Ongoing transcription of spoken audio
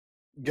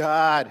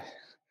God.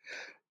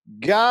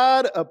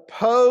 God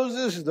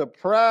opposes the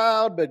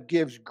proud, but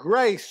gives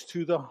grace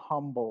to the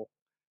humble.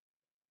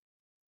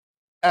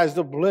 As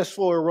the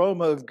blissful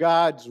aroma of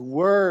God's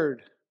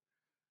word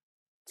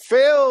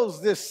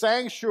fills this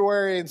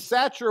sanctuary and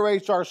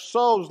saturates our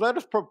souls, let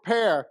us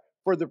prepare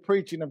for the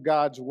preaching of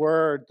God's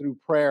word through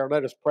prayer.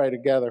 Let us pray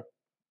together.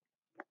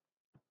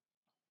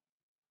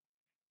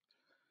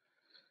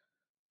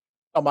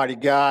 Almighty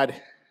God,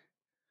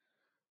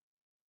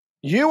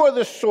 you are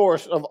the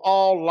source of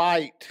all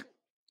light.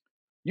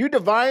 You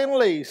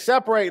divinely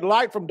separate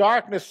light from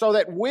darkness so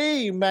that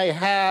we may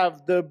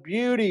have the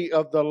beauty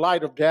of the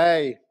light of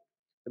day.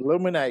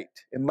 Illuminate,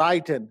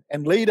 enlighten,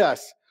 and lead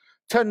us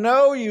to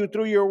know you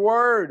through your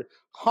word.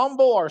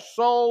 Humble our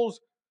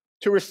souls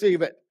to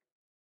receive it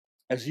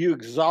as you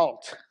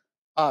exalt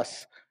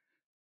us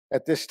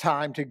at this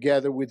time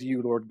together with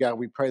you, Lord God.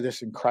 We pray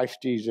this in Christ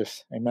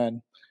Jesus.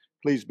 Amen.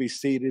 Please be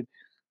seated.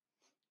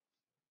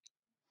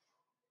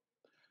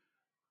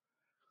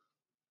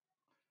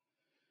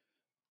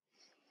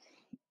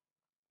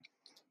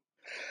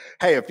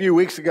 Hey, a few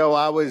weeks ago,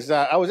 I was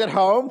at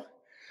home.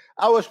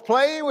 I was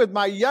playing with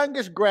my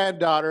youngest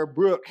granddaughter,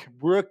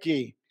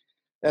 Brookie,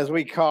 as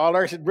we call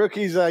her.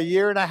 Brookie's a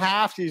year and a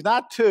half. She's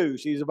not 2.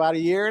 She's about a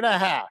year and a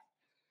half.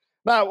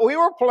 Now, we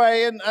were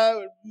playing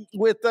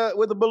with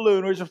a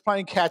balloon. We were just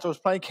playing catch. I was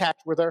playing catch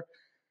with her.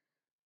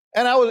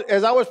 And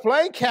as I was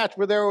playing catch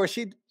with her,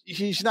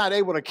 she's not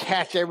able to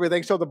catch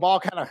everything. So the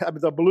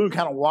balloon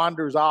kind of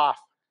wanders off.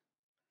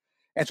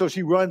 And so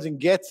she runs and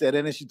gets it,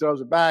 and then she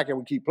throws it back, and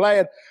we keep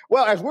playing.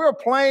 Well, as we were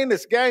playing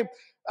this game,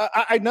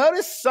 I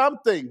noticed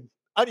something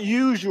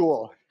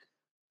unusual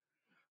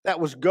that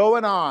was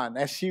going on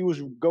as she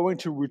was going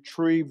to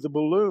retrieve the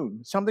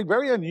balloon. Something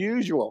very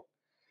unusual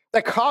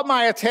that caught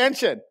my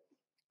attention.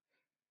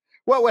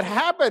 What would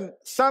happen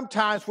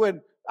sometimes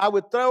when I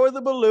would throw her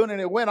the balloon and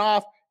it went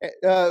off,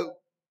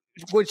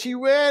 when she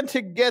ran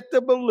to get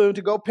the balloon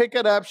to go pick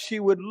it up,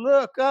 she would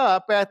look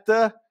up at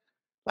the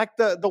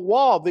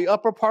wall, the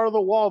upper part of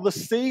the wall, the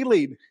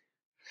ceiling.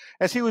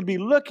 And she would be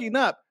looking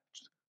up,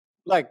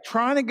 like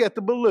trying to get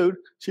the balloon.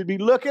 She'd be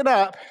looking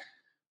up,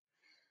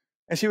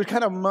 and she would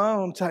kind of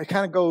moan,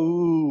 kind of go,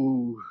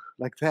 ooh,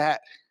 like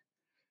that.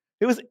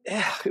 It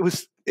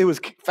was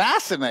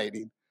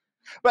fascinating.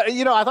 But,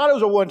 I thought it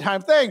was a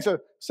one-time thing.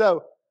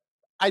 So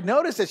I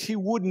noticed that she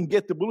wouldn't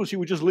get the balloon. She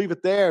would just leave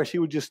it there. She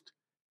would just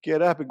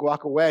get up and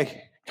walk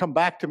away, come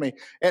back to me.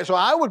 And so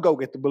I would go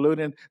get the balloon,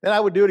 and then I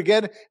would do it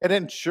again. And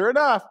then sure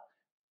enough,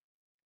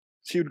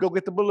 she would go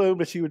get the balloon,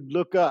 but she would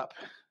look up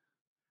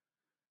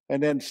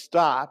and then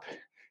stop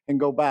and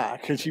go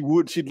back. And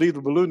she'd leave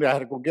the balloon there. I had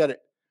to go get it.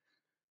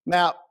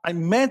 Now, I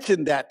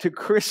mentioned that to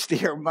Christy,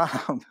 her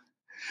mom,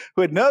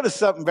 who had noticed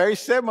something very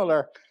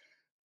similar.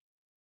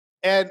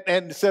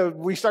 And so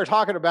we started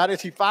talking about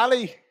it. She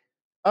finally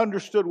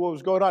understood what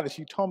was going on, and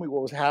she told me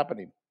what was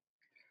happening.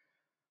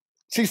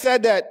 She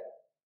said that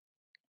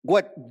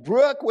what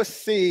Brooke was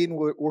seeing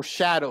were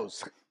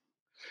shadows.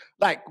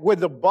 Like when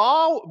the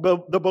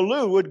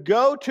balloon would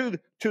go to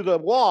the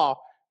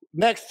wall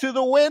next to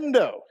the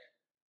window,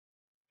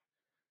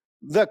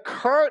 the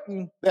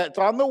curtain that's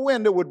on the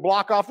window would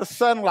block off the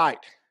sunlight.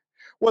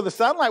 Well, the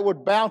sunlight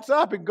would bounce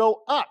up and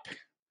go up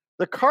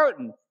the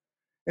curtain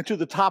into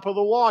the top of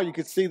the wall. You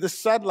could see the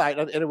sunlight,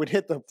 and it would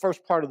hit the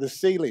first part of the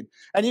ceiling,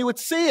 and you would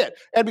see it.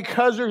 And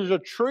because there's a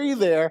tree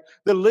there,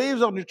 the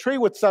leaves on the tree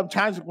would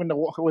sometimes, when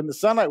the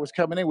sunlight was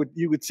coming in,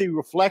 you would see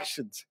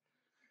reflections.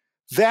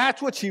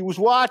 That's what she was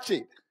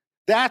watching.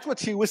 That's what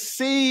she was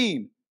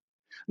seeing.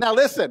 Now,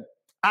 listen,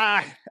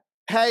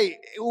 hey,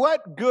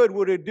 what good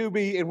would it do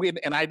me?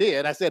 And I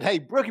did. I said, hey,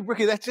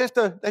 Brookie, that's just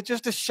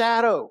a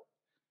shadow.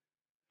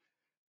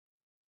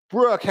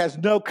 Brooke has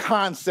no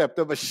concept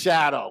of a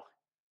shadow.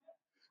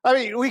 I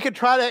mean, I could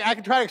try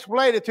to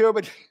explain it to her,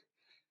 but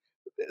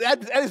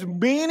that is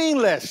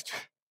meaningless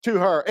to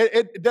her.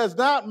 It does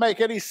not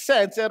make any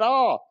sense at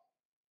all.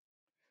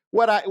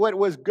 What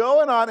was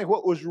going on and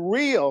what was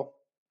real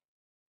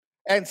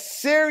and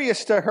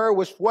serious to her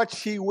was what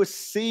she was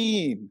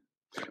seeing.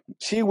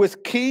 She was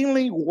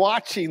keenly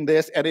watching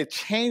this, and it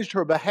changed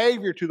her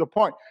behavior to the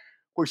point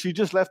where she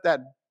just left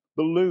that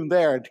balloon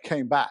there and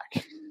came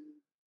back.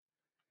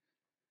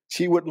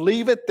 She would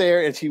leave it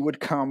there and she would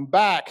come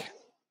back.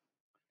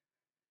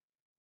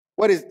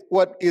 What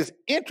is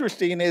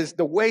interesting is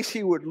the way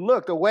she would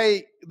look, the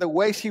way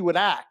she would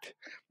act.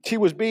 She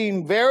was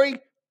being very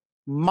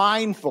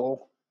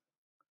mindful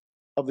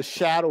of the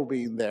shadow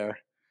being there,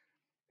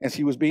 and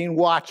she was being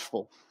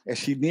watchful as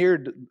she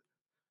neared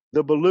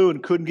the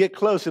balloon, couldn't get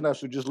close enough,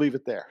 so just leave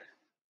it there.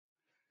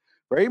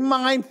 Very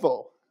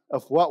mindful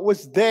of what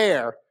was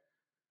there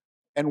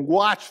and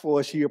watchful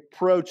as she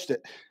approached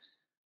it.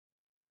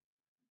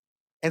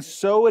 And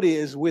so it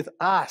is with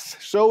us.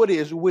 So it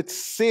is with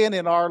sin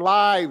in our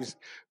lives.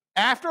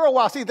 After a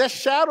while, see, that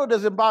shadow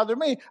doesn't bother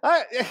me.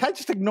 I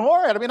just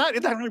ignore it. I mean, I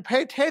don't really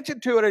pay attention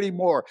to it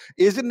anymore.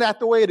 Isn't that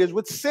the way it is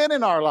with sin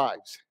in our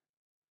lives?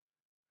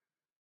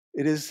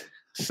 It is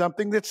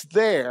something that's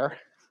there.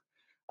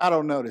 I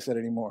don't notice it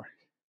anymore.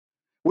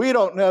 We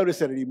don't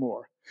notice it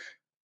anymore.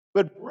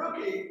 But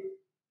Brookie,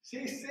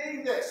 she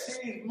sees it.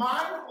 She's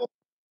mindful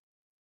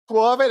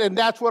of it, and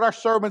that's what our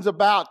sermon's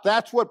about.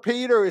 That's what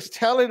Peter is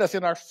telling us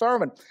in our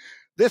sermon.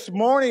 This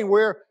morning,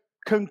 we're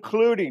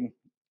concluding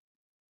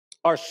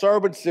our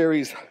sermon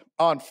series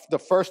on the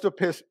first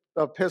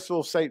epistle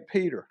of St.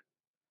 Peter,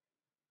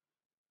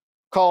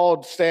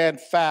 called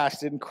Stand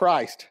Fast in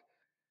Christ.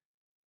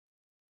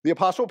 The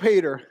Apostle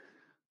Peter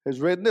has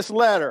written this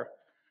letter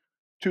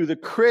to the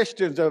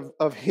Christians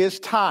of his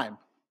time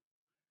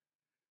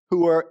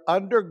who are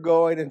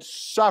undergoing and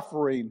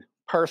suffering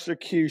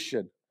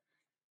persecution.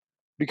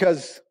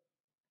 Because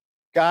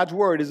God's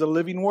word is a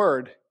living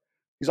word,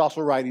 he's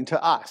also writing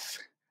to us.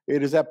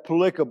 It is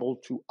applicable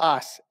to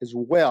us as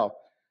well.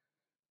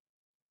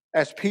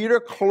 As Peter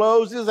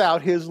closes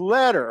out his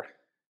letter,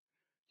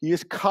 he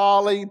is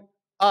calling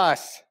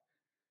us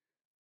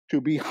to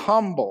be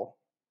humble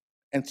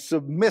and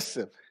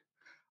submissive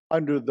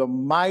under the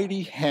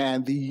mighty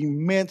hand, the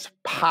immense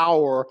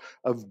power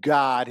of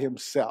God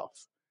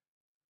himself.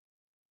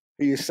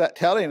 He is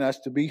telling us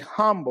to be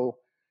humble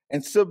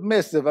and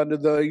submissive under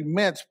the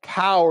immense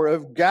power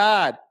of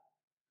God.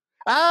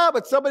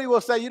 But somebody will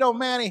say,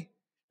 Manny,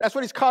 that's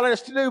what he's calling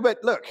us to do.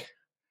 But look,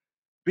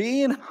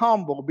 being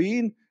humble,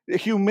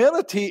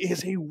 humility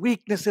is a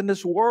weakness in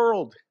this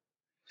world.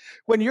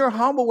 When you're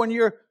humble, when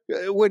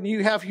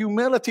you have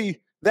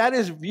humility, that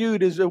is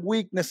viewed as a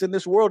weakness in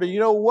this world. And you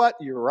know what?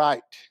 You're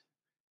right.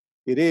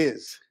 It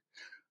is.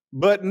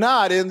 But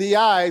not in the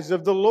eyes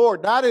of the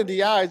Lord, not in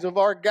the eyes of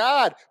our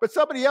God. But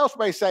somebody else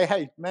may say,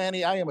 hey,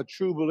 Manny, I am a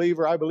true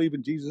believer. I believe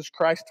in Jesus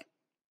Christ.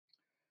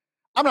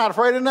 I'm not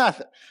afraid of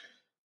nothing.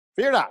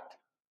 Fear not.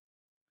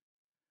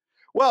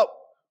 Well,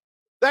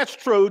 that's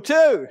true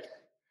too.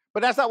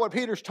 But that's not what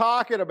Peter's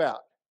talking about.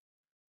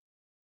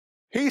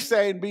 He's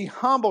saying be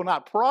humble,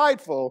 not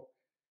prideful,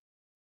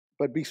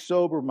 but be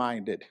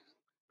sober-minded.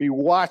 Be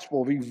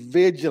watchful, be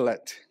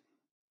vigilant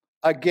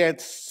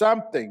against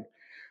something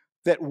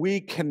that we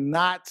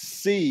cannot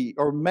see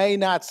or may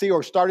not see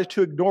or started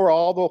to ignore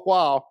all the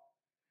while.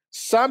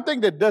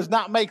 Something that does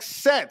not make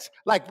sense.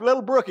 Like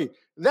little Brookie,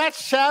 that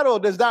shadow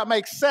does not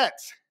make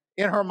sense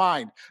in her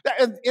mind.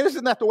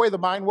 Isn't that the way the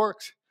mind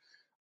works?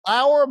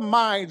 Our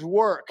minds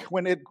work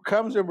when it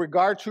comes in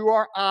regard to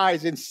our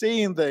eyes and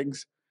seeing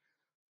things.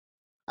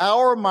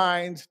 Our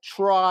minds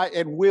try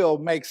and will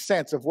make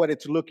sense of what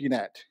it's looking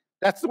at.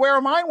 That's the way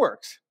our mind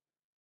works.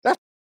 That's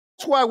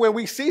why when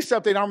we see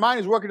something, our mind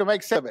is working to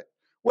make sense of it.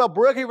 Well,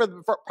 Brookie,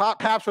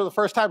 perhaps for the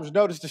first time, has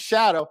noticed a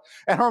shadow,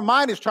 and her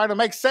mind is trying to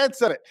make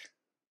sense of it.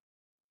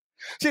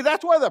 See,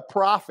 that's why the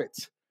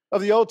prophets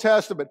of the Old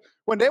Testament,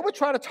 when they would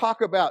try to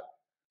talk about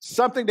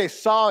something they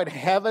saw in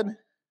heaven,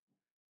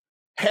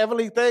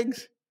 heavenly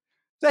things,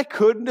 they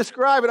couldn't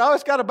describe it. Oh,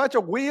 it's got a bunch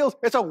of wheels.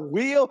 It's a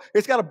wheel.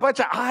 It's got a bunch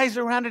of eyes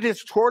around it.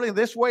 It's twirling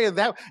this way and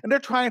that. And they're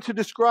trying to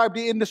describe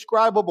the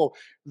indescribable.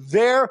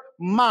 Their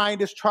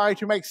mind is trying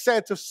to make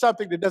sense of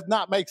something that does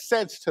not make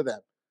sense to them.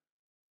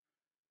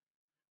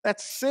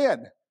 That's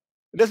sin.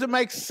 It doesn't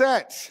make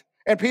sense.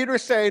 And Peter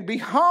is saying, be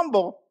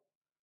humble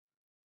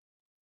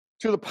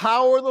to the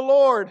power of the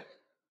Lord.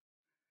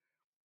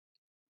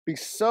 Be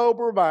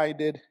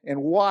sober-minded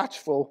and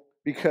watchful,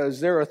 because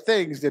there are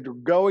things that are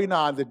going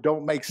on that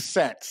don't make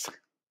sense.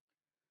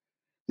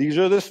 These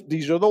are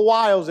the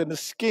wiles and the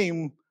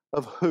scheme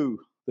of who?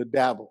 The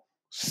devil,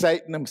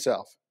 Satan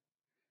himself.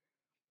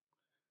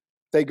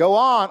 They go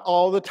on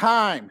all the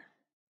time.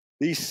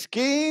 These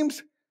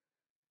schemes,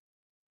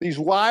 these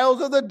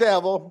wiles of the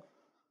devil,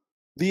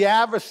 the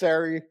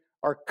adversary,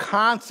 are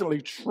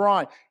constantly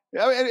trying.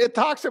 It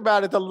talks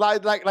about it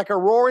like a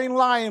roaring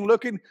lion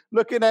looking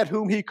at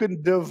whom he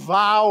can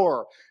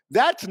devour.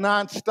 That's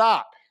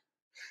nonstop.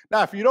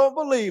 Now, if you don't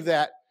believe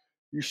that,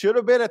 you should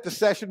have been at the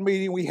session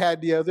meeting we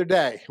had the other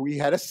day. We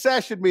had a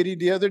session meeting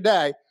the other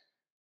day.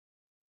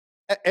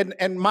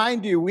 And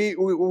mind you,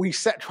 we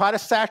try to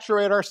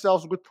saturate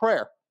ourselves with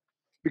prayer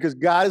because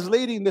God is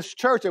leading this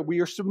church and we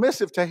are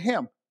submissive to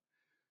him.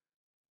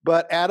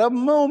 But at a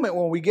moment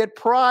when we get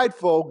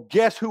prideful,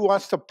 guess who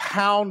wants to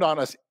pound on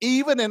us?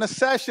 Even in a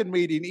session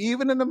meeting,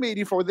 even in a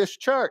meeting for this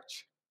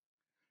church.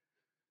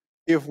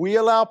 If we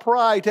allow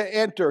pride to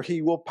enter,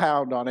 he will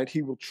pound on it.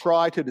 He will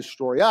try to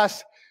destroy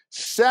us,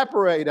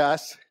 separate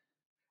us,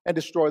 and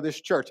destroy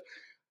this church.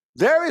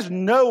 There is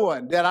no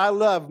one that I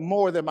love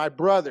more than my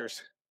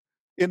brothers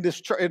in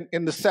this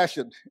in the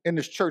session, in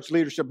this church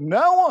leadership.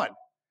 No one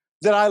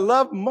that I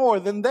love more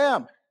than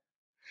them.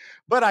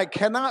 But I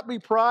cannot be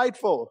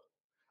prideful.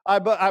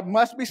 I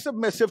must be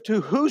submissive to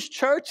whose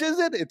church is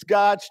it? It's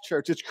God's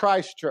church. It's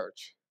Christ's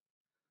church.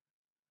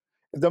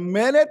 The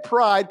minute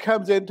pride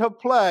comes into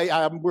play,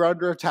 we're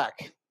under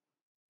attack.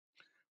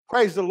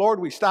 Praise the Lord,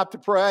 we stopped to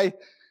pray,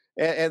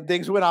 and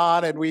things went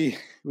on, and we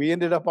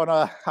ended up on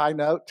a high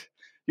note.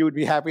 You would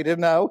be happy to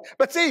know.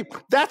 But see,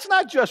 that's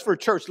not just for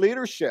church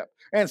leadership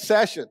and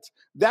sessions.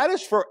 That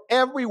is for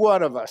every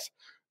one of us,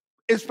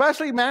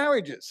 especially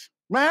marriages.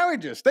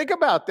 Marriages, think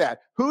about that.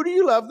 Who do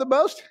you love the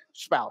most?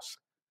 Spouse.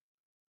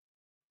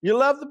 You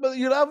love them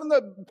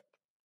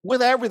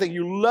with everything.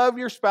 You love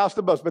your spouse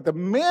the most. But the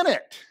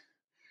minute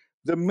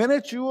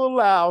you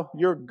allow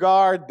your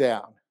guard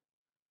down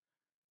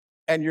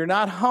and you're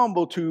not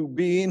humble to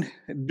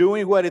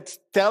doing what it's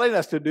telling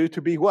us to do,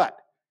 to be what?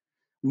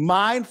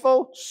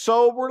 Mindful,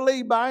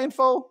 soberly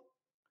mindful,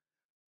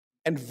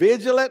 and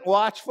vigilant,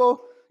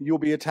 watchful, you'll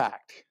be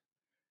attacked.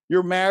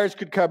 Your marriage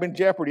could come in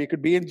jeopardy. It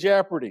could be in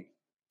jeopardy.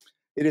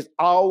 It is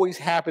always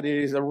happening.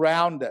 It is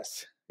around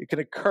us. It can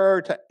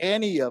occur to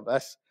any of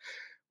us.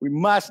 We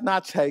must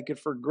not take it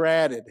for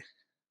granted.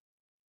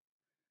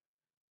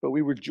 But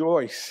we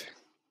rejoice.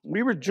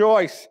 We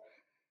rejoice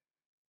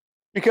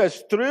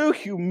because through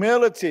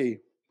humility,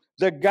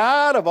 the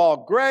God of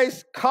all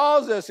grace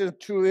calls us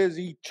into his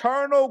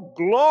eternal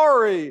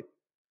glory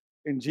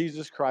in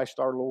Jesus Christ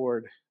our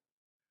Lord.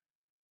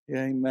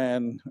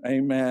 Amen.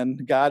 Amen.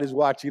 God is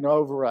watching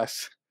over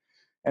us.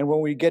 And when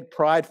we get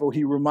prideful,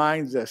 he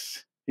reminds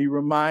us. He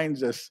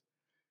reminds us.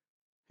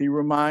 He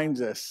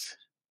reminds us.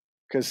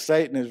 Because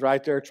Satan is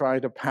right there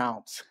trying to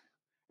pounce.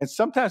 And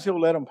sometimes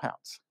he'll let him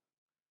pounce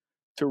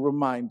to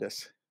remind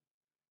us.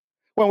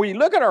 When we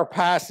look at our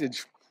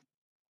passage,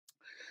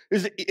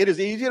 it is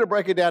easy to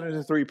break it down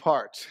into 3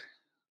 parts.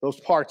 Those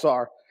parts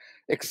are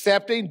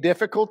accepting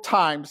difficult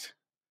times.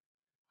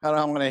 I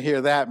don't want to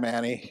hear that,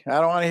 Manny. I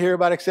don't want to hear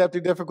about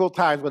accepting difficult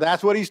times, but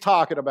that's what he's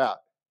talking about.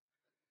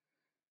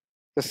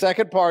 The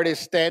second part is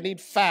standing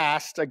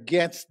fast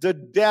against the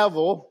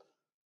devil.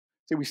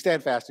 See, we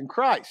stand fast in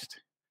Christ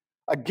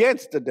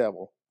against the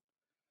devil.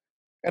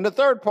 And the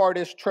third part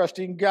is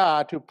trusting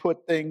God to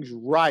put things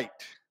right.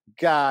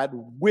 God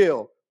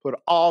will put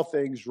all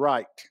things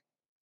right.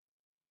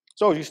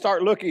 So as you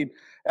start looking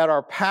at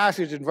our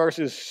passage in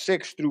verses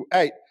 6 through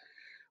 8,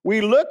 we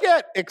look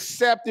at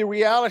the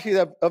reality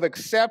of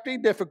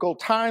accepting difficult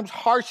times,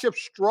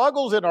 hardships,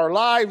 struggles in our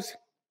lives,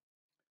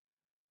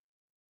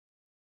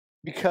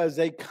 because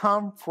they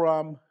come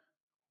from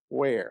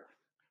where?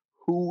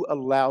 Who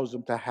allows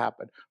them to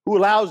happen? Who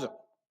allows them?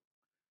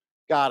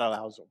 God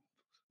allows them.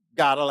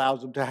 God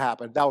allows them to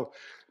happen. Now,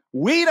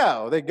 we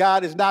know that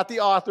God is not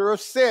the author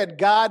of sin.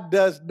 God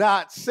does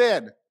not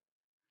sin.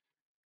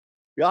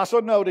 We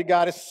also know that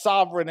God is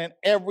sovereign in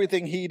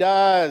everything he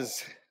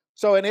does.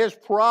 So in his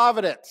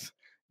providence,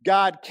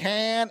 God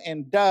can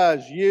and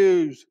does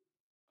use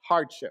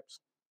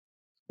hardships,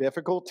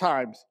 difficult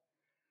times,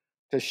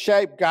 to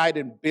shape, guide,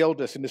 and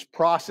build us in this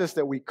process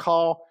that we've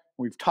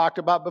talked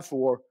about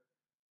before,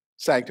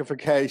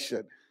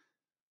 sanctification,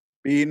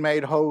 being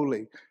made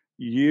holy.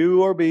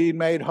 You are being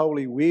made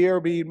holy. We are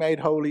being made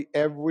holy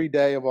every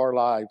day of our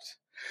lives.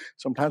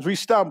 Sometimes we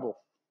stumble,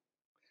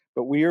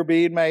 but we are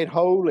being made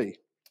holy.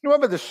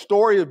 Remember the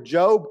story of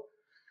Job?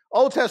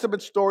 Old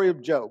Testament story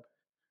of Job.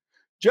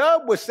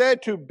 Job was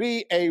said to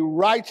be a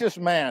righteous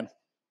man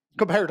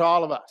compared to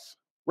all of us.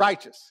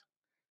 Righteous.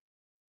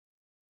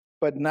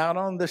 But not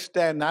in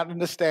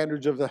the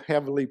standards of the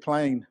heavenly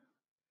plane.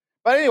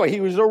 But anyway, he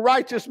was a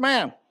righteous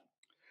man.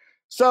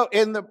 So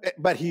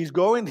but he's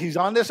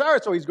on this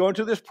earth, so he's going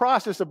through this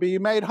process of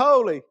being made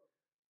holy.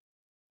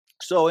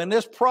 So in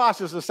this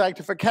process of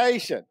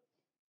sanctification,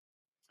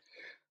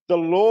 the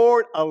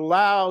Lord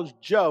allows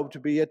Job to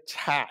be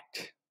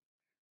attacked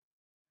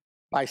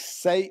by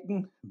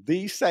Satan,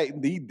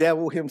 the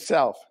devil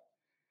himself.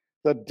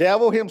 The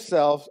devil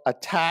himself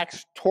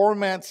attacks,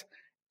 torments,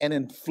 and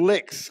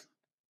inflicts.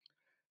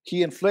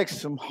 He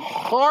inflicts some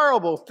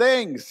horrible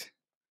things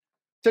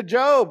to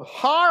Job.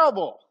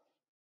 Horrible.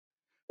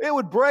 It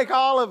would break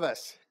all of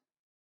us.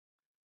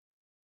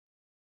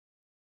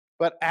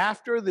 But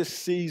after this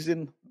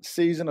season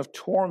of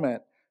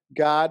torment,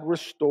 God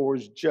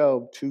restores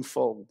Job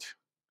twofold.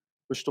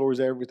 Restores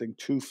everything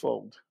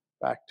twofold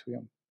back to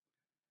him.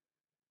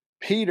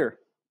 Peter,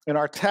 in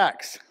our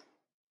text,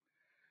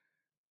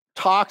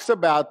 talks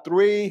about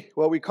 3,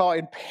 what we call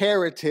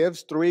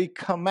imperatives, 3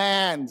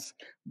 commands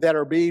that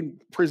are being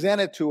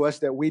presented to us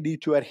that we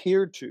need to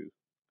adhere to.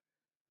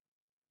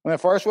 And the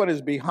first one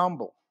is be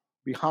humble.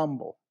 Be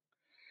humble.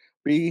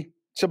 Be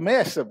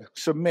submissive.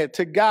 Submit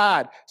to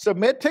God.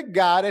 Submit to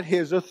God at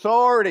his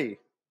authority.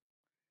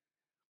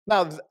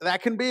 Now,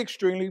 that can be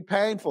extremely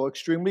painful,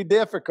 extremely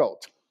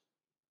difficult.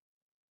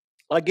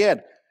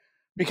 Again,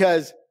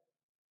 because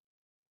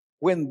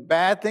when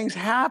bad things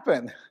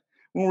happen,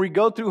 when we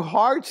go through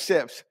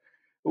hardships,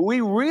 we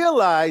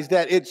realize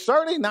that it's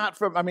certainly not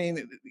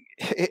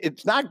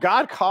it's not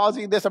God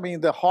causing this.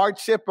 The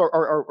hardship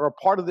are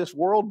part of this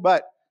world,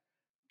 but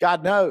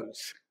God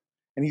knows,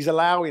 and he's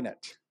allowing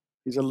it.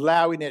 He's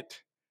allowing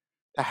it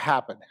to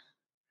happen.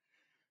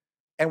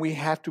 And we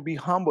have to be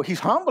humble. He's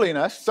humbling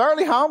us,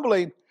 certainly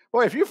humbling.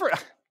 Boy,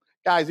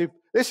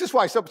 this is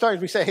why sometimes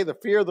we say, hey, the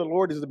fear of the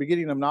Lord is the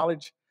beginning of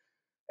knowledge.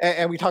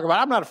 And we talk about,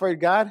 I'm not afraid of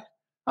God.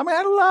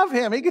 I love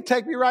him. He could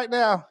take me right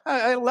now.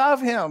 I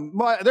love him.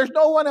 There's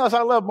no one else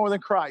I love more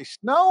than Christ.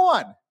 No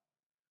one.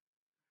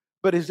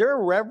 But is there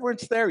a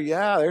reverence there?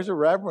 Yeah, there's a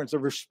reverence,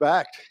 of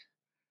respect,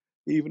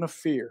 even of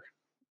fear.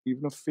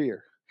 Even of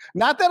fear.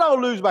 Not that I'll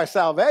lose my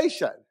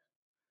salvation,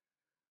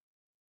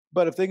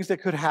 but of things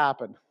that could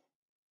happen.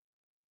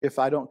 if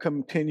I don't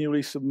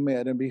continually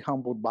submit and be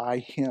humbled by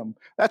him.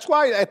 That's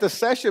why at the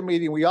session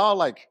meeting, we all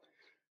like,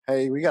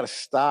 hey, we got to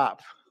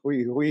stop.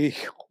 We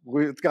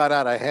got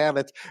out of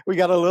hand. We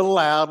got a little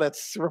loud.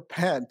 Let's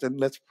repent and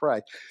let's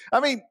pray. I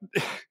mean,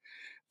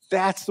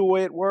 that's the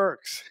way it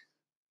works.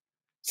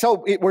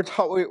 So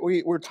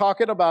we're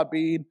talking about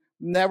being,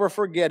 never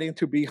forgetting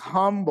to be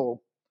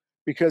humble,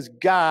 because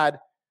God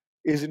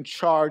is in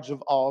charge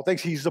of all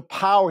things. He's the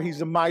power. He's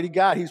the mighty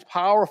God. He's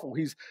powerful.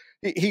 He's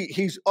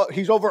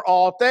over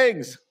all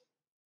things.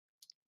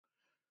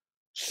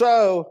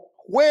 So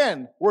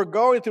when we're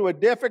going through a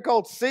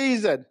difficult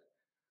season,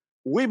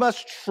 we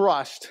must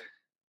trust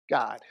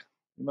God.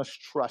 We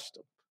must trust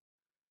him.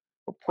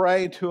 We're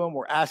praying to him.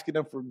 We're asking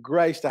him for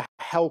grace to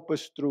help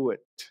us through it.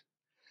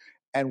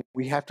 And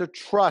we have to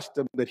trust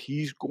him that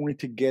he's going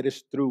to get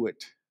us through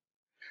it.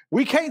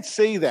 We can't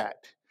see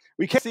that.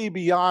 We can't see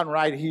beyond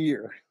right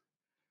here.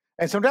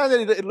 And sometimes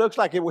it looks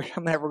like we're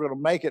never going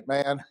to make it,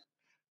 man.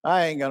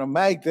 I ain't going to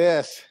make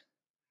this.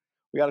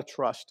 We got to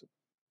trust him.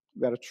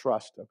 We got to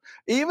trust him.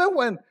 Even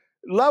when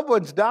loved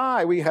ones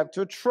die, we have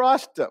to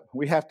trust them.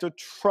 We have to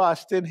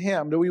trust in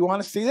him. Do we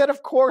want to see that?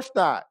 Of course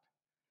not.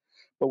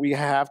 But we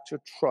have to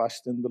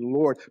trust in the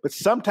Lord. But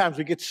sometimes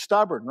we get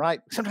stubborn,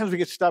 right? Sometimes we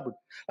get stubborn.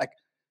 Like,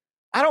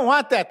 I don't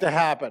want that to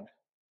happen.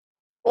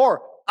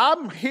 Or,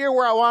 I'm here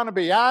where I want to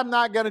be. I'm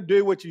not going to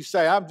do what you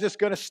say. I'm just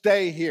going to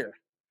stay here.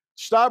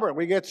 Stubborn.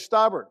 We get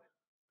stubborn.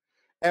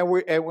 And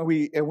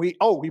we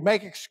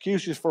make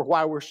excuses for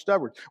why we're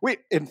stubborn.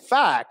 In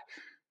fact,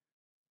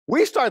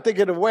 we start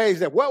thinking of ways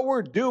that what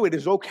we're doing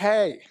is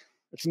okay.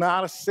 It's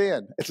not a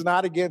sin. It's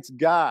not against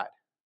God.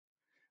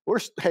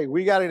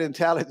 We got an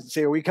intelligence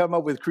here. We come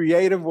up with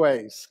creative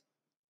ways.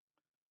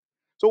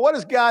 So what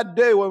does God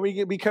do when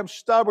we become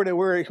stubborn and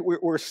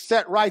we're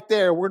set right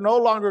there? We're no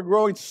longer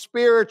growing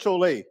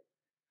spiritually.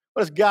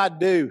 What does God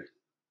do?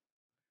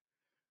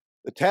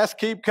 The tests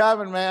keep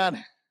coming,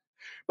 man.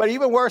 But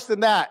even worse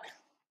than that,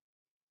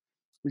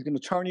 he's going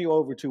to turn you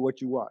over to what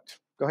you want.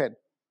 Go ahead.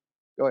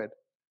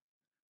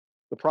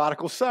 The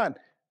prodigal son.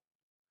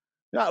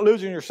 You're not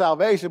losing your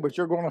salvation, but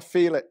you're going to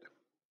feel it.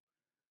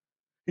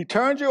 He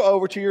turns you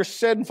over to your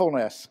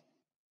sinfulness.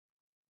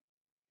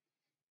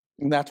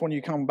 And that's when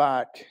you come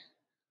back.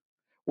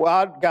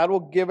 Well, God will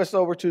give us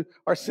over to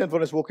our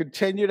sinfulness. We'll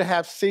continue to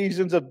have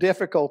seasons of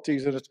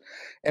difficulties,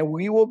 and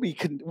we will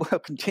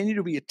continue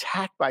to be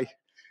attacked by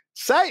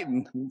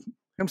Satan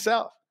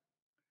himself,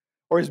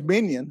 or his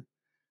minion.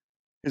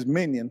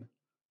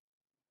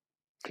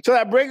 So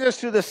that brings us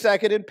to the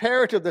second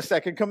imperative, the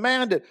second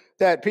commandment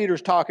that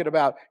Peter's talking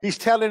about. He's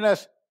telling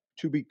us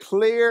to be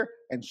clear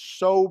and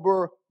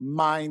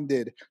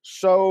sober-minded.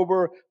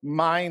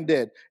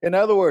 Sober-minded. In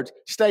other words,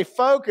 stay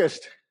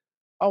focused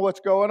on what's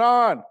going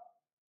on.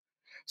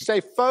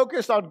 Stay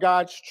focused on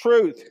God's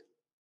truth.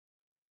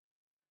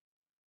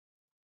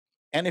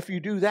 And if you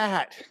do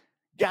that,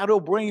 God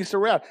will bring you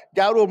around.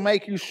 God will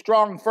make you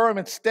strong, firm,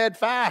 and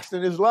steadfast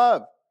in his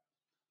love.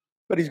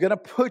 But he's going to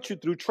put you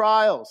through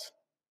trials.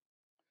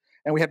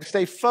 And we have to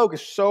stay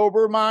focused,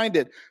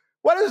 sober-minded.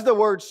 What does the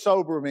word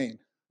sober mean?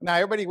 Now,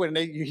 everybody, when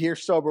you hear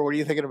sober, what are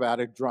you thinking about?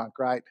 A drunk,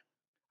 right?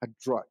 A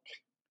drunk.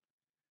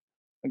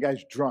 The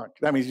guy's drunk.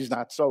 That means he's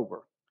not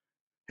sober.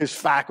 His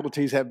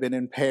faculties have been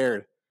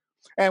impaired.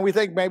 And we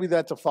think maybe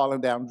that's a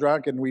fallen down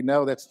drunk, and we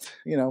know that's,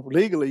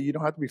 legally you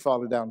don't have to be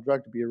fallen down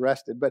drunk to be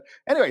arrested. But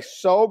anyway,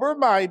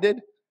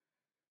 sober-minded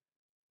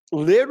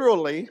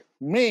literally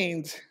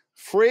means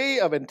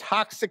free of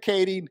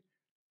intoxicating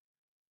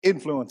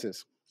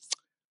influences.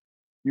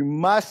 We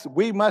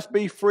must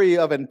be free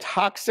of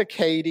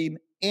intoxicating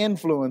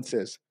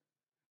influences.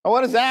 Now,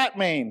 what does that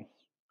mean?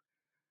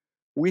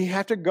 We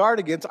have to guard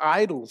against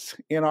idols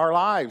in our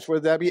lives,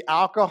 whether that be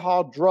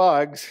alcohol,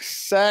 drugs,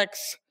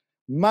 sex,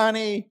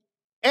 money,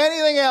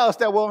 anything else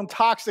that will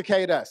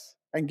intoxicate us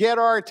and get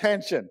our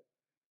attention.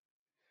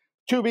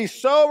 To be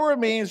sober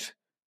means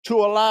to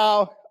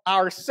allow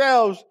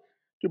ourselves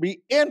to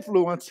be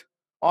influenced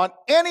on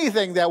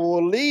anything that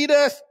will lead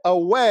us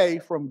away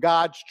from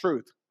God's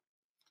truth.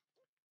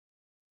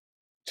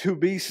 To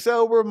be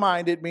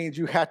sober-minded means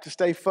you have to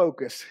stay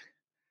focused.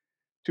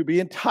 To be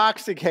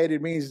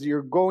intoxicated means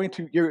you're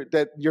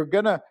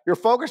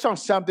focused on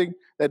something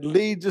that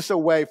leads us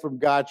away from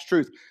God's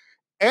truth.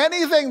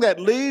 Anything that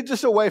leads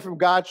us away from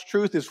God's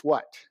truth is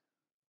what?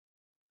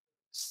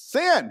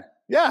 Sin.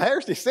 Yeah,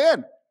 heresy,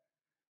 sin.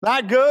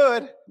 Not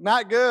good.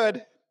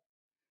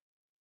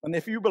 And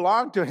if you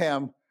belong to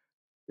him,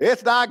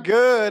 it's not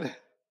good.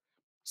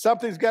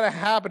 Something's going to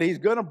happen. He's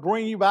going to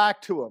bring you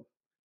back to him.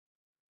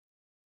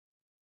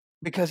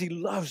 Because he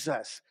loves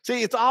us.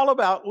 See, it's all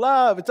about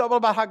love. It's all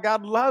about how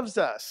God loves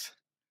us.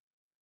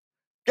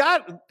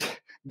 God's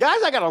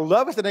not going to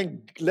love us and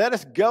then let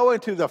us go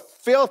into the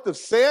filth of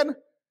sin.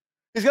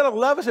 He's going to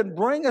love us and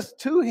bring us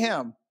to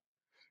him.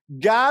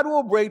 God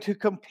will bring to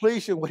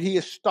completion what he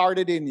has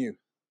started in you.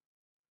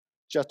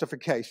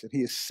 Justification.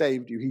 He has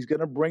saved you. He's going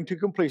to bring to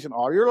completion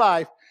all your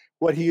life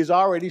what he has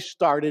already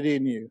started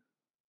in you.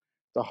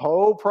 The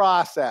whole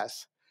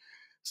process.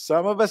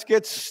 Some of us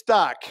get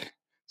stuck.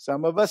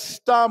 Some of us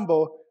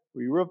stumble.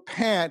 we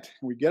repent,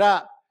 we get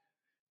up,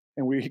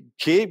 and we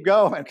keep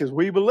going because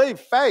we believe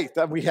faith,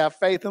 that we have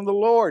faith in the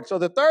Lord. So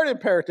the third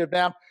imperative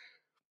now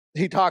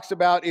he talks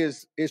about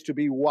is to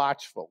be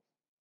watchful.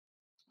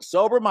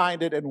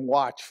 Sober-minded and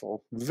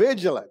watchful,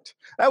 vigilant.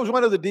 That was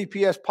one of the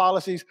DPS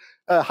policies.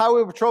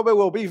 Highway patrolman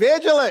will be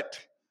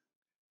vigilant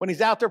when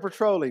he's out there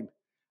patrolling.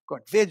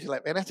 Going,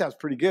 vigilant, man, that sounds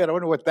pretty good. I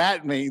wonder what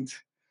that means.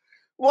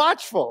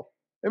 Watchful.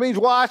 It means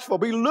watchful.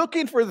 Be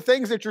looking for the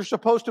things that you're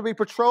supposed to be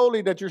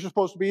patrolling, that you're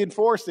supposed to be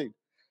enforcing.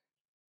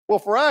 Well,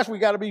 for us, we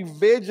got to be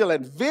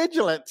vigilant.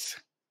 Vigilance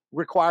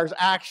requires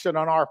action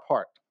on our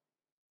part.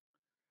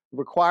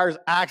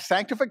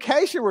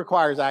 Sanctification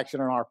requires action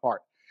on our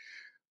part.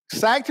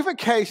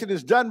 Sanctification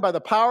is done by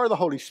the power of the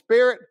Holy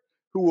Spirit,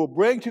 who will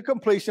bring to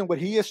completion what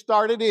he has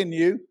started in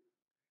you.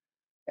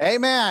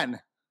 Amen.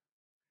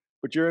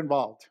 But you're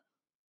involved.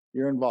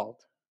 You're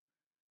involved.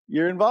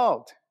 You're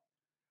involved.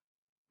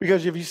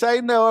 Because if you say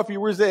no, if you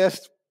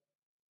resist,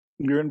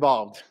 you're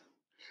involved.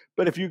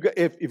 But if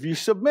you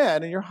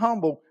submit and you're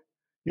humble,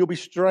 you'll be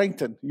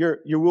strengthened.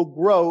 You will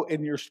grow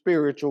in your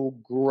spiritual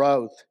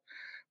growth.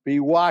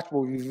 Be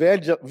watchful, be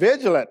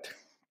vigilant.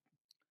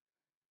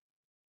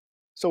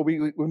 So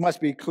we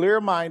must be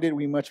clear-minded.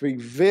 We must be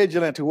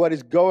vigilant to what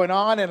is going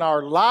on in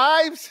our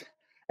lives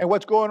and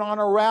what's going on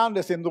around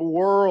us in the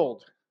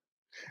world.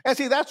 And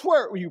see, that's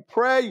where you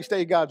pray, you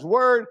stay in God's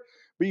word.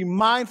 Be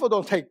mindful.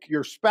 Don't take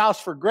your spouse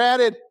for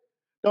granted.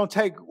 Don't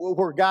take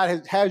where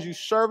God has you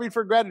serving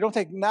for granted. Don't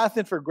take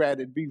nothing for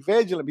granted. Be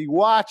vigilant. Be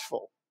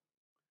watchful.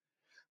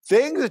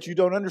 Things that you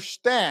don't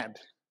understand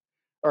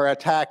are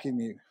attacking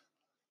you.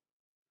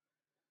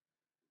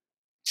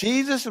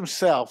 Jesus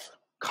himself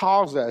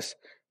calls us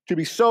to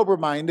be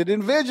sober-minded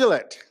and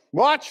vigilant,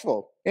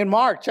 watchful. In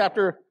Mark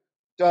the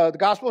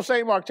Gospel of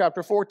St. Mark,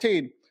 chapter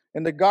 14,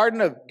 in the Garden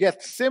of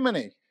Gethsemane.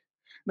 In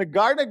the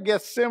Garden of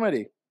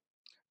Gethsemane,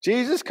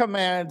 Jesus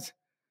commands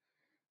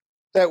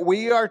that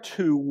we are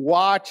to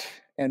watch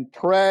and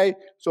pray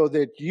so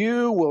that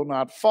you will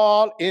not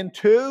fall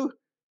into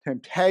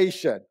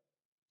temptation.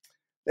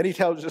 Then he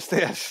tells us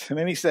this, and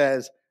then he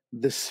says,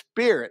 the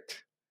spirit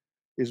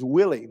is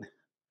willing,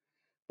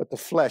 but the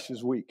flesh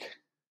is weak.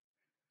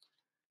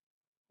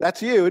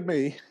 That's you and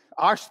me.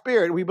 Our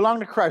spirit, we belong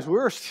to Christ.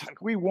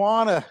 We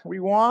want to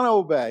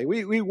obey.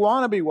 We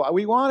want to be.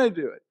 We want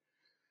to do it.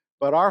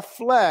 But our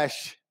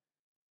flesh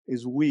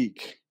is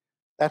weak.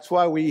 That's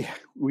why we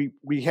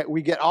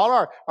get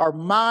all our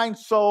mind,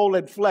 soul,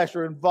 and flesh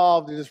are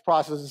involved in this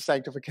process of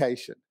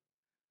sanctification.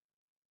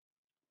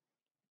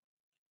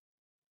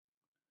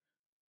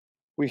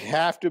 We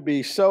have to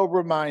be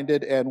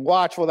sober-minded and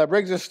watchful. That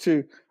brings us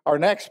to our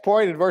next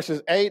point in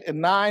verses 8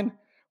 and 9.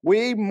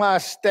 We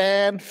must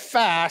stand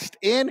fast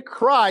in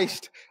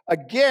Christ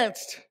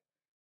against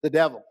the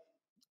devil.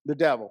 The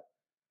devil.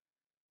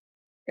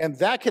 And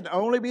that can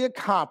only be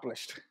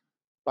accomplished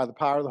by the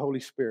power of the Holy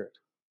Spirit.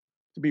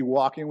 To be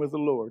walking with the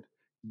Lord.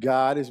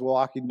 God is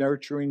walking,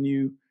 nurturing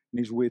you, and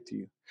he's with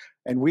you.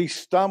 And we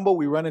stumble,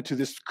 we run into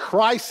this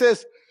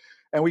crisis,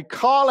 and we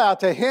call out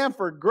to him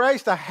for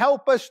grace to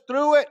help us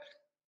through it.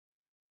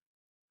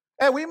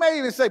 And we may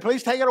even say,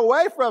 please take it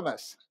away from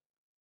us.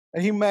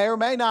 And he may or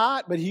may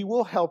not, but he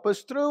will help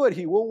us through it.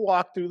 He will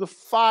walk through the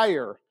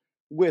fire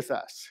with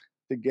us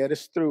to get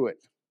us through it.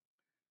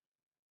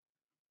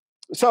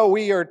 So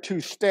we are to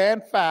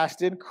stand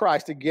fast in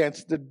Christ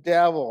against the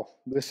devil.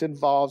 This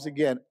involves,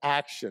 again,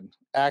 action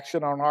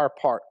on our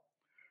part.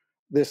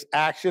 This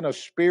action of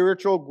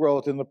spiritual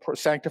growth in the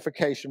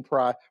sanctification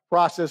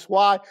process.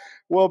 Why?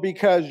 Well,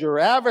 because your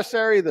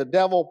adversary, the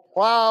devil,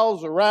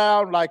 prowls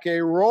around like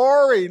a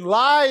roaring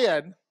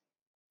lion,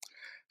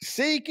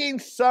 seeking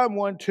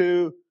someone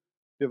to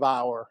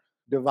devour,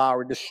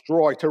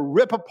 destroy, to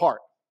rip apart.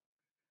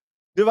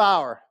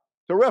 Devour,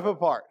 to rip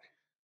apart.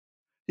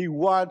 He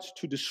wants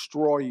to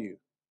destroy you.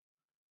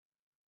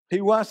 He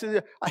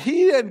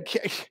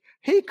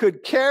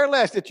could care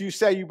less that you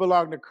say you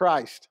belong to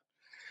Christ.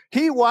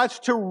 He wants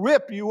to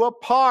rip you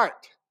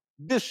apart,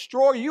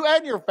 destroy you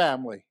and your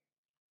family.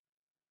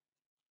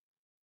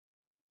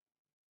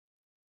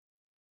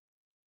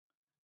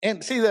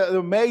 And see, the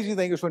amazing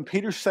thing is when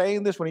Peter's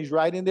saying this, when he's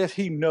writing this,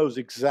 he knows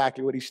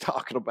exactly what he's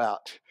talking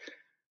about.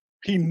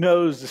 He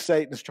knows that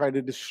Satan is trying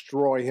to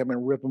destroy him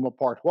and rip him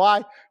apart.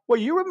 Why? Well,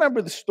 you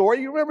remember the story.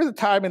 You remember the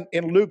time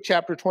in Luke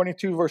chapter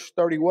 22, verse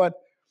 31,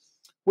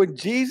 when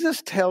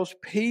Jesus tells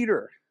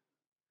Peter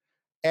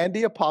and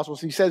the apostles,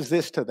 he says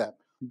this to them.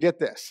 Get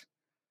this.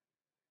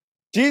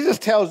 Jesus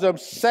tells them,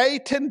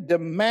 Satan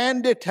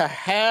demanded to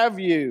have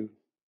you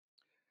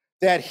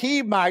that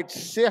he might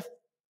sift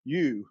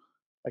you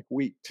like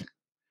wheat.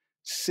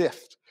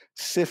 Sift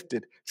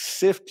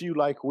you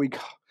like wheat.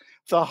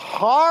 The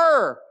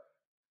horror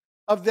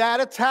of that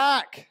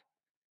attack.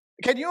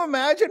 Can you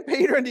imagine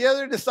Peter and the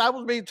other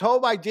disciples being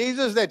told by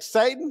Jesus that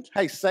Satan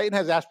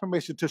has asked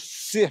permission to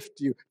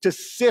sift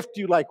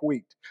you like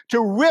wheat,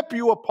 to rip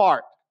you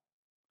apart.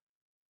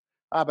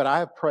 But I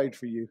have prayed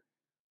for you.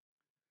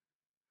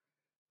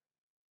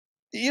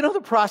 You know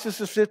the process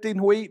of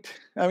sifting wheat?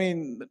 I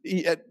mean,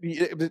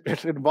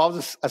 it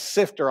involves a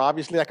sifter,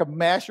 obviously, like a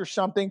mesh or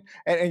something,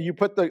 and you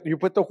put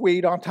the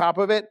wheat on top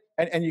of it,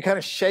 and you kind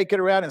of shake it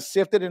around and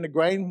sift it, and the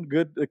grain,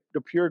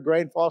 the pure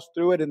grain falls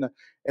through it,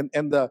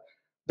 and the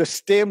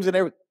stems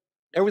and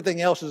everything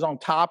else is on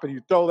top, and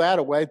you throw that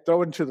away,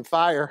 throw it into the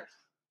fire.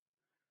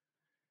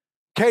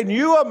 Can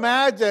you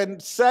imagine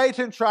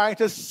Satan trying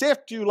to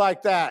sift you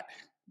like that?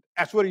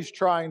 That's what he's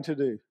trying to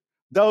do.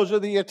 Those are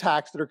the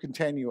attacks that are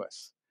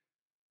continuous.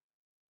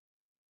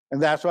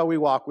 And that's why we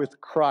walk with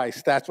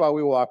Christ. That's why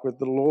we walk with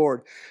the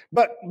Lord.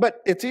 But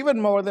it's even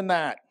more than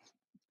that.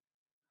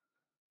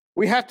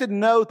 We have to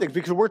know things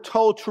because we're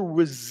told to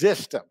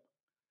resist them.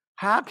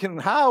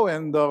 How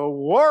in the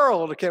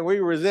world can we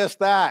resist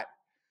that?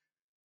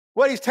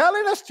 Well, he's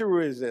telling us to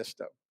resist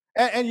them.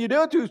 And you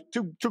do it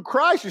to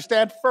Christ. You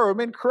stand firm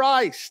in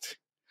Christ.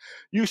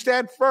 You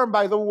stand firm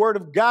by the word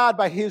of God,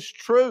 by his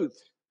truth.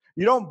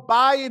 You don't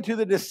buy into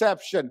the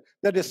deception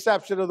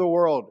of the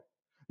world.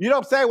 You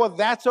don't say, well,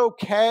 that's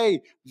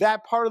okay.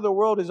 That part of the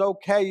world is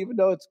okay, even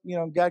though it's,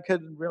 God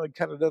really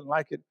kind of doesn't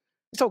like it.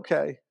 It's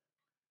okay.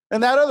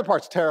 And that other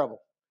part's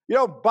terrible. You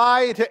don't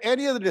buy into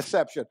any of the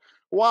deception.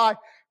 Why?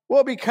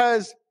 Well,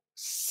 because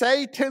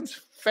Satan's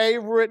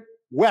favorite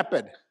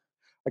weapon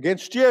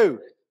against you,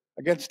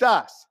 against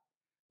us,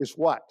 is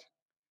what?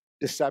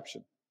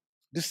 Deception.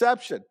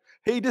 Deception.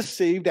 He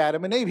deceived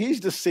Adam and Eve. He's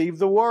deceived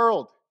the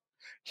world.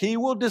 He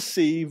will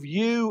deceive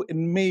you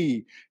and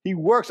me. He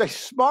works. He's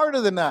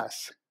smarter than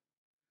us.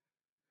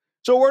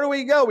 So where do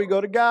we go? We go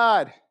to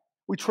God.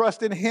 We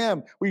trust in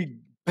him. We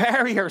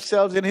bury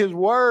ourselves in his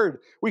word.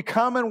 We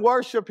come and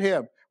worship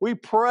him. We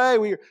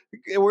pray.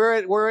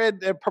 We're in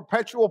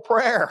perpetual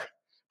prayer,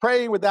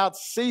 praying without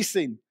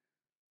ceasing.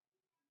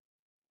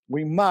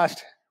 We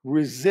must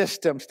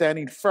resist him,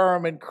 standing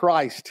firm in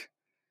Christ.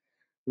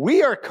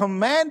 We are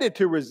commanded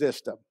to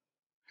resist him.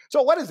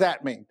 So what does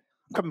that mean?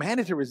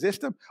 Commanded to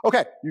resist him?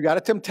 Okay, you got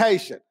a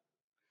temptation.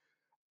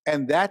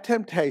 And that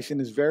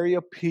temptation is very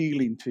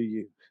appealing to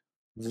you.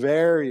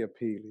 Very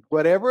appealing.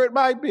 Whatever it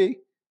might be,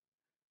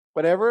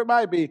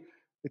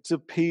 it's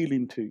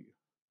appealing to you.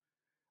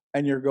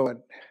 And you're going,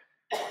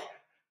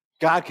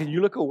 God, can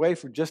you look away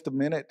for just a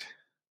minute?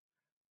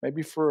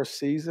 Maybe for a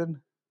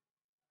season?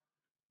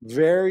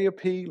 Very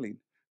appealing.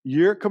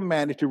 You're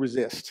commanded to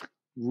resist.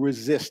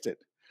 Resist it.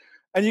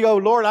 And you go,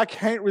 Lord, I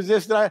can't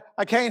resist it.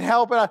 I can't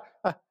help it.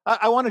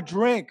 I want to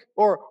drink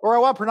or I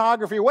want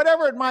pornography,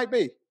 whatever it might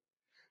be.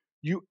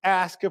 You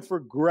ask him for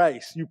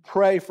grace. You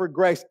pray for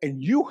grace.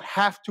 And you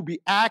have to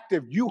be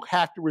active. You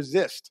have to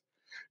resist.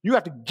 You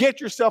have to get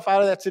yourself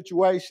out of that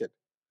situation.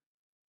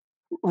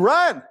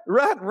 Run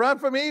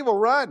from evil.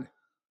 Run.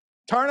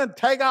 Turn and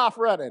take off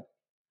running.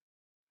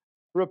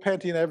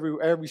 Repenting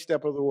every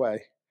step of the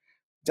way.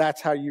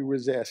 That's how you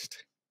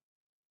resist.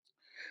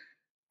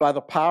 By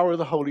the power of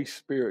the Holy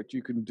Spirit,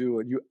 you can do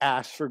it. You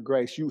ask for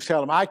grace. You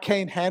tell him, I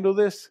can't handle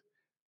this.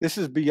 This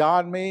is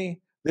beyond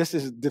me. This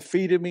has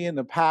defeated me in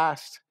the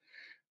past.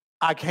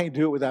 I can't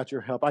do it without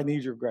your help. I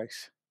need your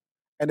grace.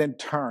 And then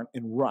turn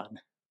and run.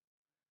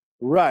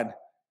 Run.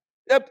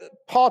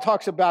 Paul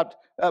talks about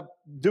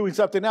doing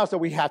something else that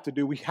we have to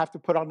do. We have to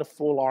put on the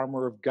full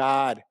armor of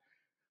God.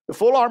 The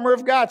full armor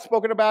of God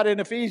spoken about in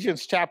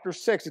Ephesians chapter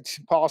 6.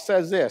 Paul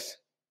says this.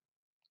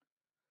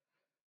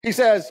 He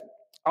says,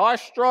 our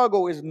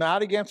struggle is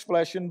not against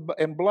flesh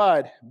and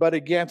blood, but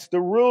against the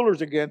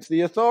rulers, against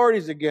the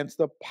authorities, against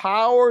the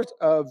powers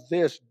of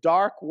this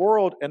dark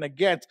world, and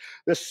against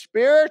the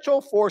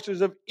spiritual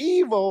forces of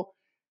evil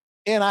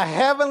in a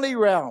heavenly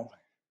realm.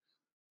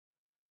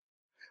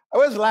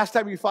 When was the last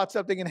time you fought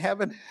something in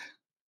heaven?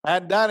 I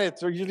hadn't done it.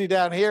 They're usually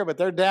down here, but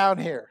they're down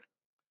here.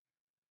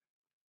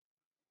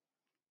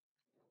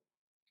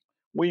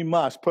 We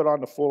must put on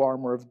the full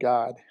armor of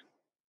God.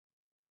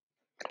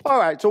 All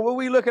right, so when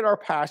we look at our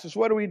passage,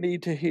 what do we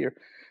need to hear?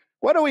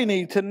 What do we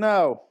need to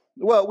know?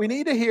 Well, we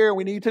need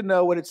to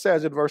know what it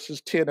says in verses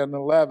 10 and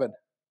 11.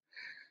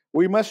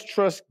 We must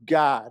trust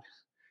God.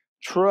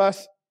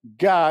 Trust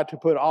God to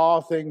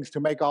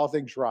make all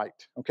things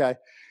right, okay?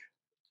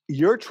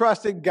 Your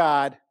trust in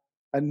God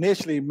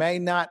initially may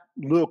not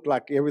look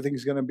like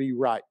everything's going to be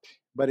right,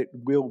 but it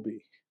will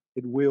be.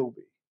 It will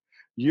be.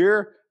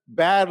 You're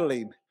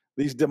battling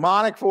these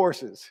demonic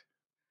forces.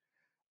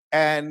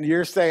 And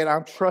you're saying,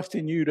 I'm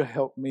trusting you to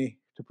help me,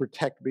 to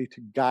protect me,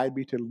 to guide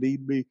me, to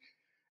lead me.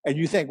 And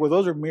you think, well,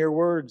 those are mere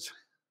words.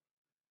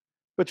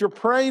 But you're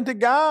praying to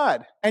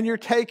God and you're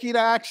taking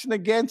action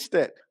against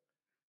it.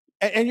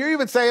 And you're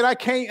even saying,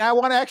 I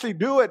want to actually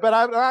do it, but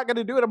I'm not going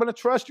to do it. I'm going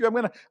to trust you. I'm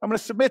going to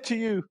submit to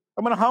you.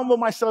 I'm going to humble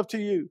myself to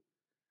you.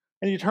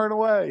 And you turn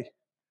away.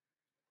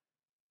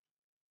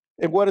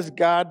 And what does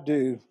God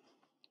do?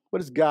 What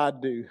does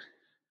God do?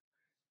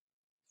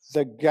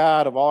 The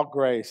God of all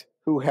grace,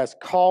 who has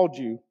called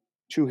you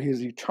to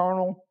his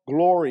eternal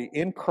glory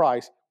in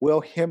Christ, will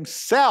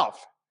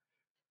himself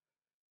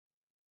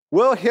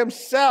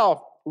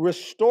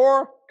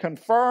restore,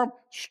 confirm,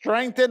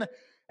 strengthen,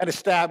 and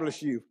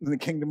establish you in the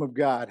kingdom of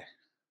God.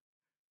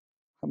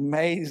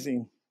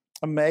 Amazing.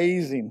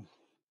 Amazing.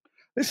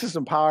 This is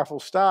some powerful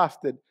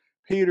stuff that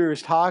Peter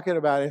is talking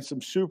about, and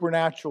some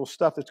supernatural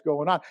stuff that's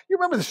going on. You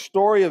remember the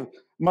story of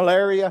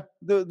malaria,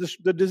 the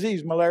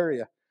disease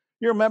malaria?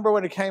 You remember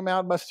when it came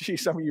out? Must be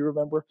some of you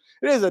remember.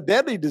 It is a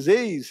deadly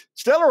disease,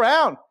 still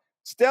around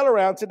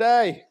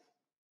today.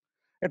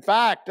 In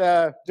fact,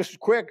 just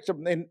quick,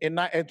 in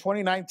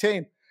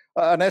 2019,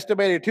 an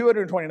estimated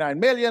 229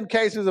 million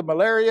cases of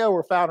malaria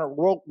were found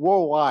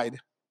worldwide.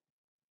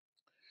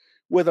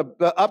 With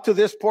up to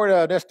this point,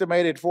 an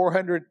estimated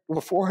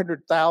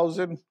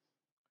 400,000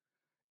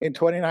 in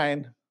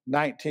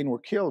 2019 were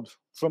killed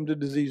from the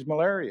disease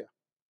malaria.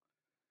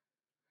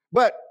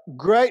 But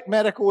great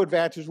medical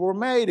advances were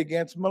made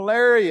against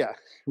malaria.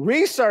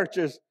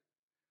 Researchers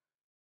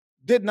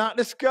did not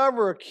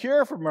discover a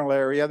cure for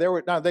malaria.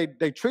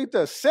 They treat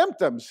the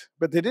symptoms,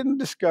 but they didn't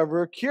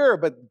discover a cure.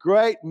 But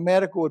great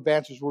medical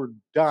advances were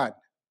done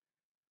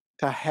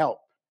to help.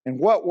 And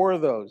what were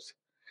those?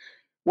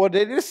 Well,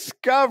 they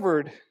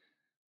discovered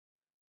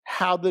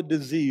how the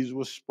disease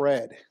was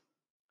spread.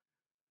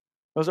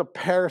 It was a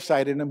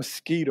parasite in a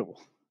mosquito.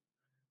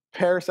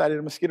 Parasite in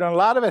a mosquito. And a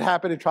lot of it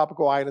happened in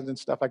tropical islands and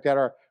stuff like that,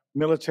 our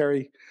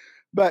military.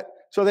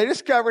 So they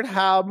discovered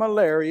how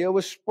malaria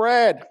was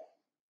spread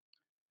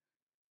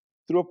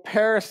through a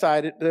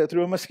parasite,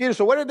 through a mosquito.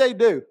 So what did they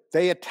do?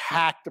 They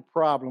attacked the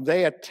problem.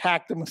 They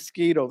attacked the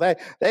mosquito.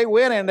 They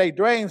went and they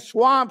drained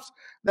swamps.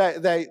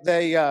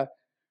 They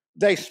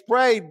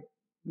sprayed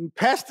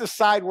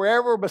pesticide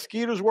wherever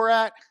mosquitoes were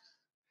at.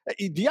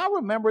 Do y'all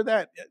remember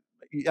that?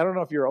 I don't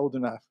know if you're old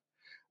enough.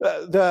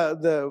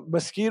 The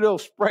mosquito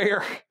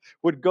sprayer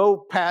would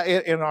go past,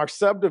 in our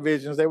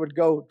subdivisions. They would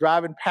go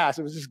driving past.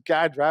 It was this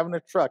guy driving a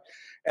truck,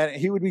 and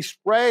he would be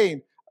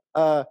spraying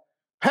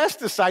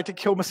pesticide to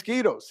kill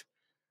mosquitoes,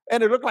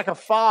 and it looked like a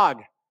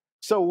fog.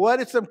 So what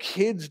did some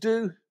kids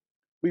do?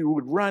 We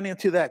would run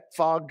into that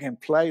fog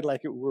and play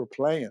like we were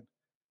playing.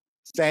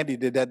 Sandy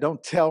did that.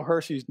 Don't tell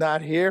her, she's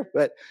not here.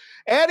 But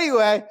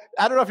anyway,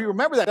 I don't know if you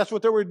remember that. That's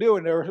what they were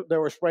doing. They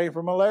were spraying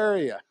for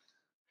malaria.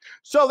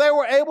 So they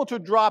were able to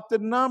drop the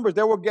numbers.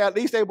 They were at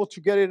least able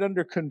to get it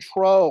under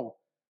control.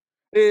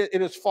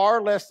 It is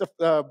far less,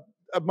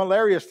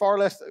 malaria is far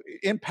less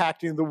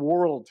impacting the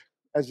world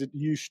as it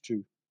used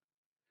to.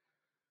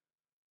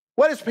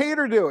 What is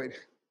Peter doing?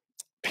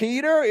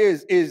 Peter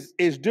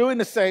is doing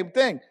the same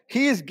thing.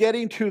 He is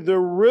getting to the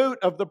root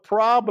of the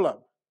problem.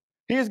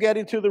 He is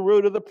getting to the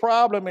root of the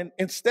problem. And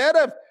instead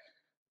of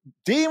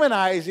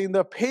demonizing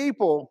the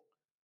people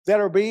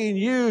that are being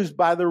used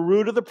by the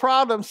root of the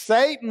problem,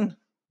 Satan,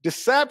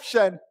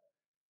 deception,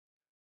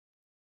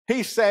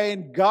 he's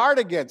saying guard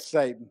against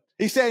Satan.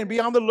 He's saying be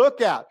on the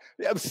lookout.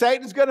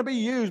 Satan's going to be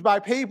used by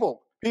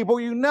people. People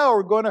you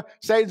know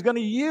Satan's going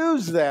to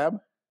use them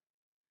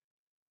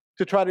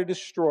to try to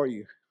destroy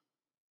you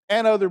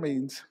and other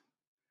means.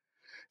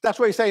 That's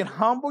why he's saying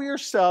humble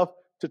yourself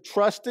to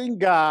trusting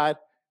God,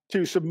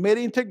 to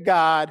submitting to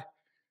God,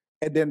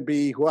 and then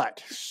be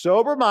what?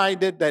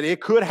 Sober-minded that it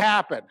could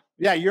happen.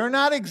 Yeah, you're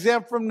not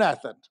exempt from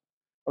nothing.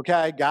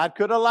 Okay, God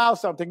could allow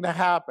something to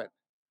happen.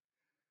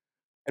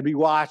 And be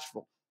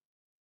watchful.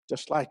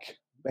 Just like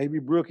baby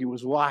Brookie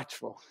was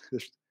watchful.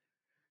 There's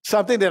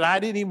something that I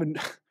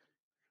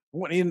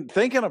wasn't even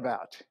thinking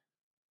about.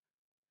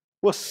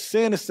 Well,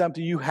 sin is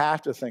something you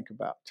have to think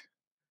about.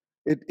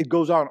 It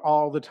goes on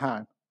all the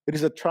time.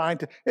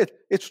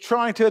 It's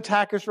trying to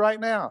attack us right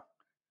now.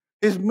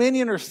 His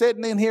minions are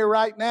sitting in here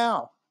right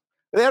now.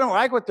 They don't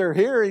like what they're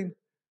hearing,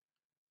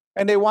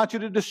 and they want you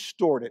to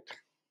distort it.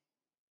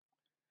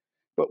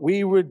 But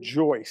we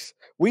rejoice.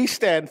 We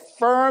stand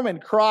firm in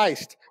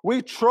Christ.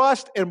 We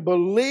trust and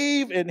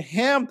believe in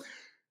Him.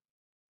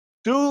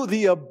 Through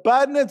the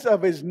abundance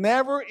of His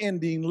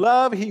never-ending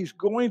love, He's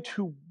going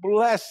to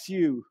bless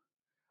you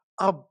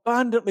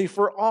abundantly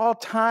for all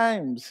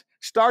times,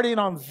 starting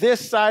on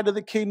this side of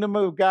the kingdom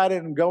of God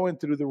and going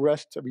through the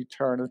rest of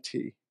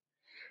eternity.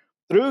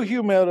 Through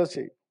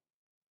humility,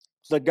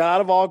 the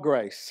God of all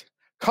grace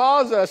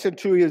calls us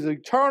into His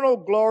eternal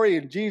glory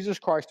in Jesus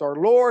Christ our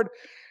Lord.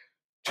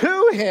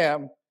 To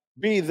Him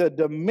be the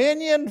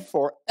dominion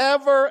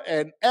forever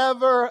and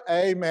ever.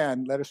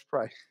 Amen. Let us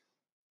pray.